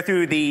to go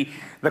through the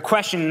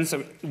questions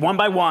one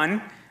by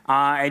one,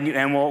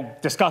 and we'll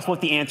discuss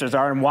what the answers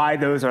are and why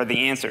those are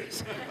the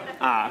answers.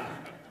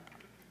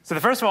 So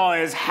the first of all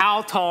is,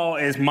 how tall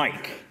is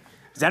Mike?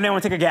 Does anyone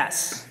want to take a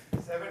guess?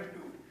 7'2".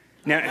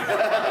 No.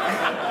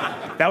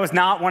 That was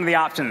not one of the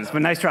options,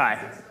 but nice try.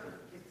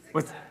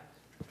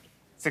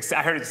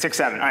 I heard it's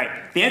 6'7". All right.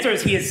 The answer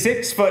is he is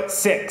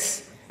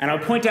 6'6". And I'll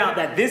point out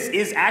that this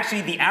is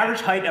actually the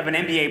average height of an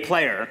NBA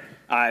player.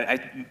 I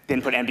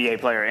didn't put NBA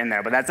player in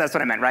there, but that's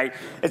what I meant, right?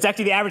 It's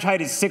actually the average height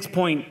is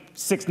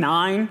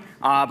 6.69,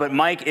 but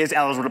Mike is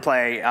eligible to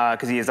play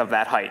because he is of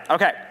that height.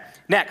 Okay,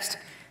 next.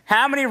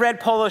 How many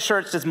red polo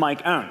shirts does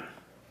Mike own?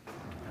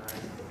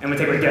 And we'll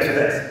take a guess at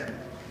this.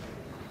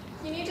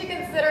 You need to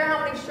consider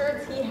how many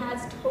shirts he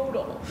has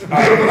total.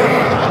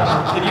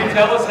 Can you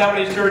tell us how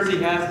many shirts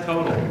he has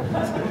total?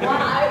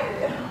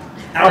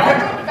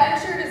 I would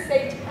venture to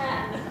say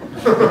 10.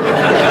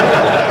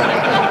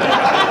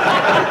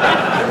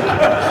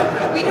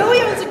 We know he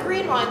owns a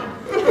green one.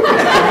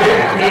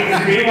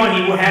 The green one,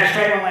 he had a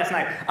straight one last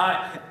night.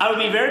 I would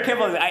be very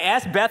careful. I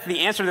asked Beth the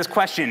answer to this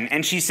question,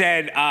 and she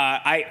said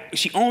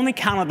she only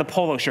counted the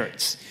polo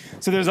shirts.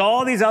 So there's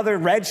all these other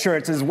red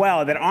shirts as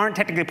well that aren't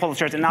technically polo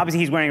shirts, and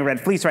obviously he's wearing a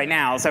red fleece right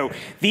now, so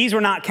these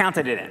were not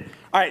counted in it.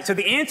 All right, so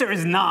the answer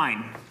is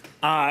 9.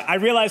 I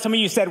realized some of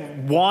you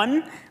said 1,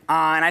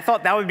 and I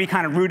thought that would be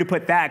kind of rude to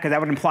put that, because that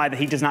would imply that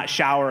he does not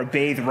shower or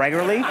bathe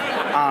regularly.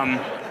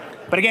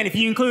 But again, if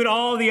you include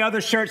all the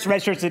other shirts,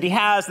 red shirts that he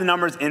has, the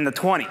number's in the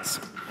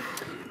 20s.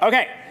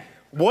 Okay,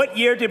 what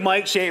year did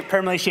Mike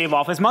permanently shave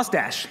off his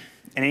mustache?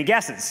 Any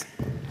guesses?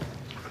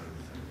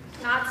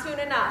 Not soon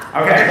enough.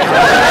 Okay.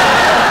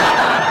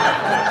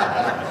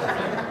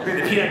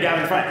 The peanut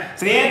gallery in front.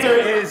 So the answer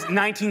is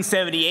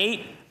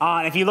 1978.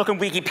 And if you look on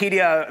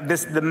Wikipedia,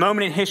 the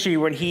moment in history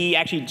when he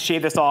actually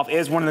shaved this off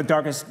is one of the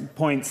darkest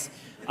points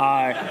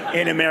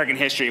in American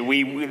history.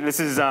 This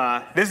is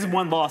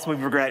one loss we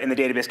regret in the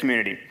database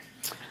community.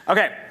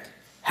 Okay,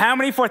 how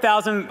many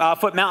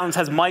 4,000-foot mountains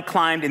has Mike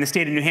climbed in the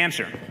state of New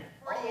Hampshire?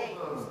 48.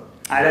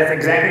 That's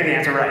exactly the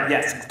answer, right?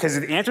 Yes, because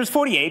the answer is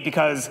 48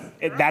 because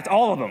that's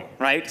all of them,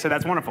 right? So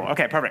that's wonderful.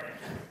 Okay, perfect.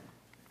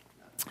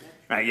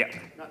 Right, yeah.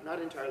 Not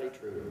entirely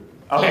true.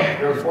 Okay.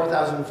 There are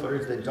 4,000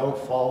 footers that don't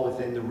fall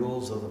within the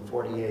rules of the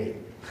 48,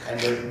 and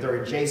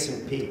they're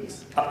adjacent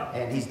peaks,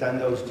 and he's done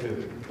those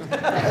too.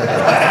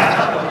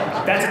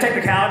 That's a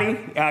technicality.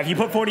 If you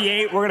put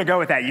 48, we're going to go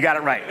with that. You got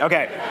it right.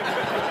 Okay.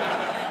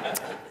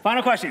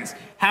 Final questions.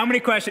 How many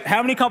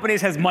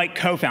companies has Mike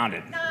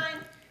co-founded? 9.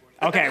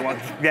 Okay, well,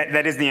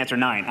 that is the answer,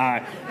 9.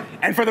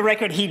 And for the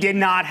record, he did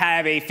not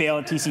have a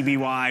failed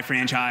TCBY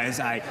franchise.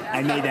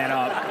 I made that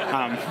up.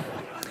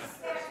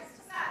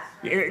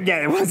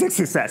 Yeah, it was a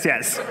success,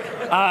 yes.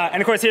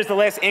 And of course, here's the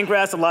list: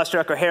 Ingress,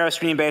 Illustra, Cohera,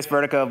 Streambase,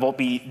 Vertica,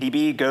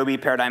 VoltDB, Gobi,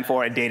 Paradigm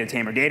 4, and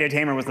DataTamer.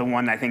 DataTamer was the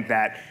one I think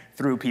that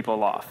threw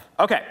people off.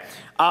 Okay,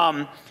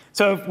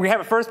 so we have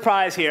a first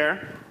prize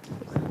here.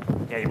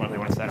 Yeah, you really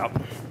want to set up.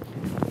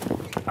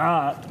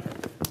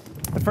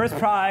 The first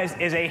prize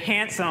is a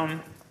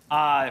handsome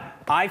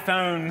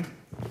iPhone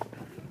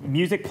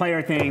music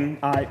player thing,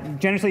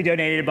 generously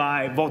donated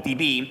by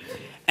VoltDB.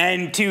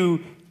 And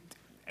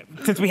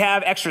since we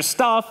have extra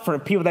stuff for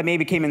people that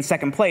maybe came in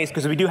second place,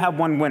 because we do have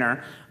one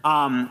winner,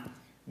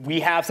 we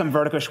have some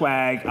Vertica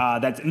swag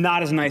that's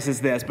not as nice as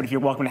this, but if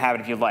you're welcome to have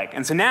it if you'd like.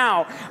 And so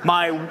now,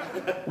 my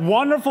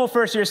wonderful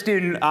first-year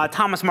student,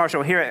 Thomas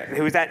Marshall, here,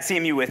 who is at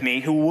CMU with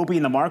me, who will be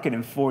in the market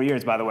in 4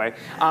 years, by the way,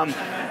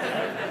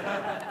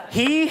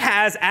 he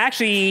has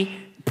actually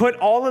put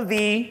all of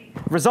the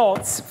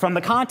results from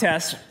the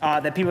contest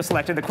that people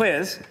selected, the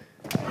quiz.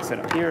 Set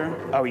up here.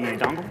 Oh, you need a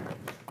dongle?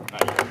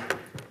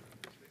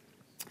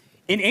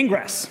 In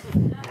Ingress.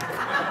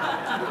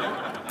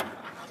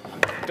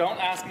 Don't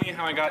ask me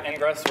how I got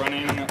Ingress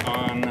running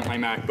on my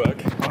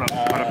MacBook. Hold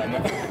on.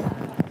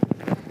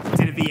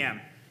 It's in a VM.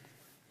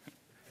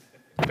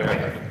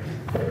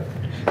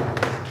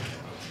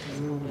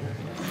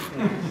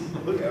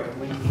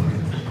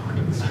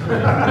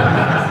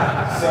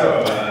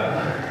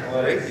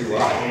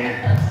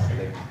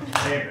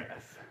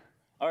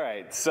 All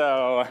right,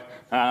 so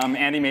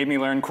Andy made me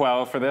learn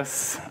Quell for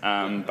this,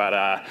 but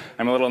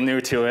I'm a little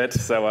new to it,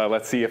 so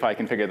let's see if I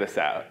can figure this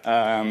out.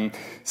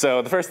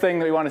 So the first thing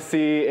that we want to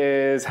see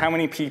is how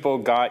many people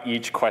got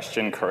each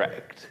question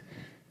correct.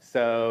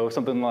 So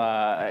something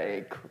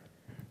like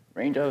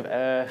range of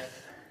S,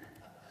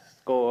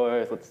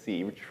 scores, let's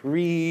see,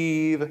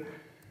 retrieve,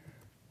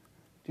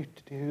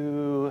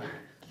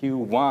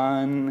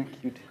 Q1,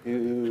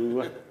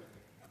 Q2.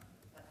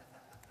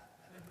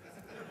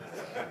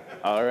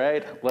 All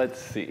right, let's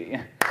see.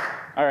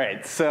 All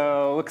right,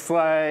 so looks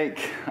like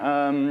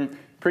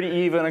pretty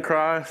even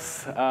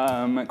across.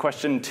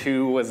 Question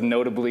 2 was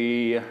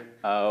notably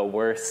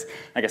worse.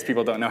 I guess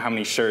people don't know how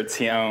many shirts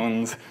he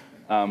owns,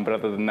 but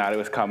other than that, it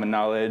was common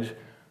knowledge.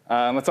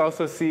 Let's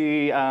also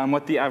see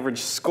what the average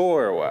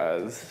score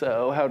was.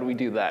 So how do we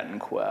do that in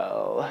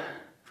Quell?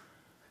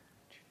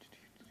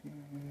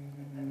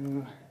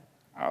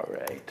 All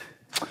right.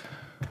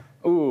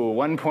 Ooh,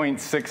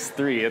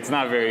 1.63. It's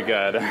not very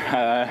good.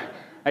 I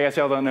guess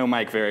y'all don't know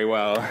Mike very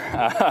well.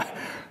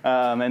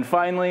 And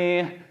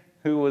finally,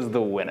 who was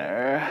the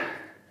winner?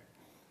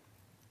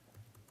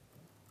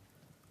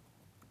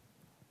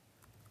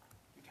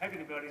 Your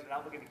typing abilities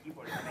without looking at the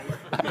keyboard.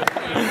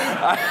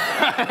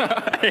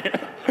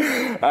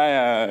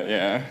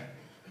 Yeah,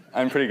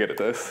 I'm pretty good at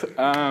this.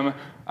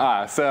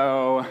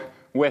 So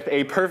with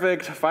a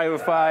perfect 5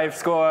 of 5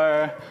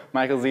 score,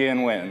 Michael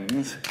Zian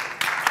wins.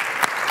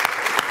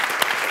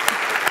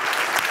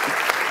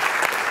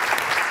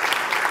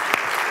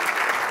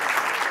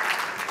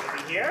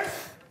 Here?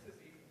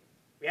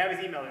 We have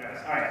his email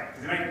address. All right.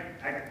 Does anybody,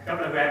 I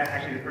don't know who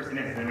actually the person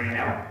is. Does anybody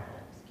know?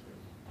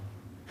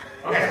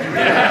 Okay.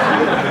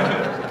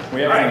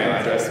 We have an email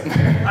address. All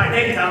right.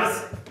 Thank you, Thomas.